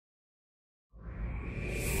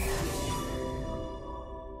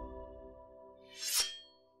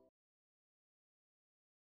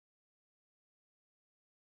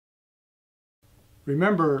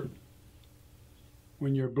Remember,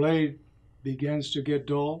 when your blade begins to get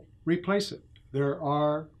dull, replace it. There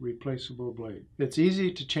are replaceable blades. It's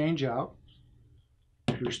easy to change out.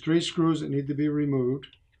 There's 3 screws that need to be removed.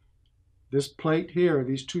 This plate here,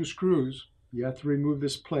 these 2 screws, you have to remove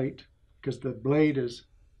this plate because the blade is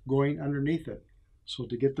going underneath it. So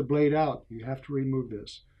to get the blade out, you have to remove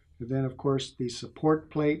this. And then, of course, the support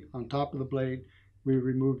plate on top of the blade, we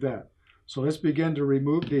remove that. So let's begin to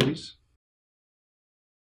remove these.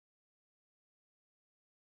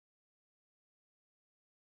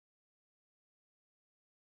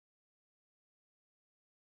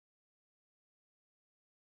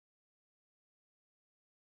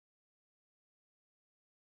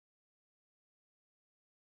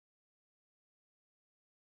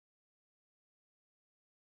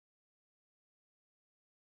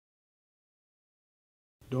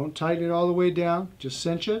 Don't tighten it all the way down, just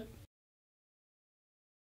cinch it.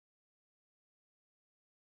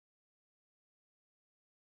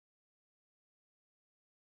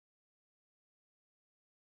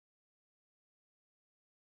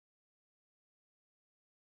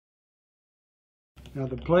 Now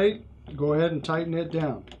the plate, go ahead and tighten it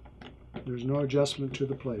down. There's no adjustment to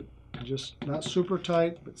the plate. Just not super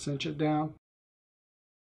tight, but cinch it down.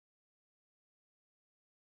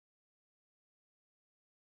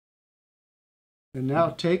 And now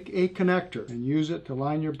take a connector and use it to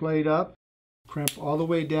line your blade up. Crimp all the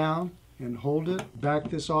way down and hold it. Back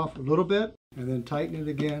this off a little bit and then tighten it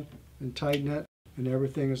again and tighten it, and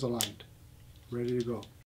everything is aligned. Ready to go.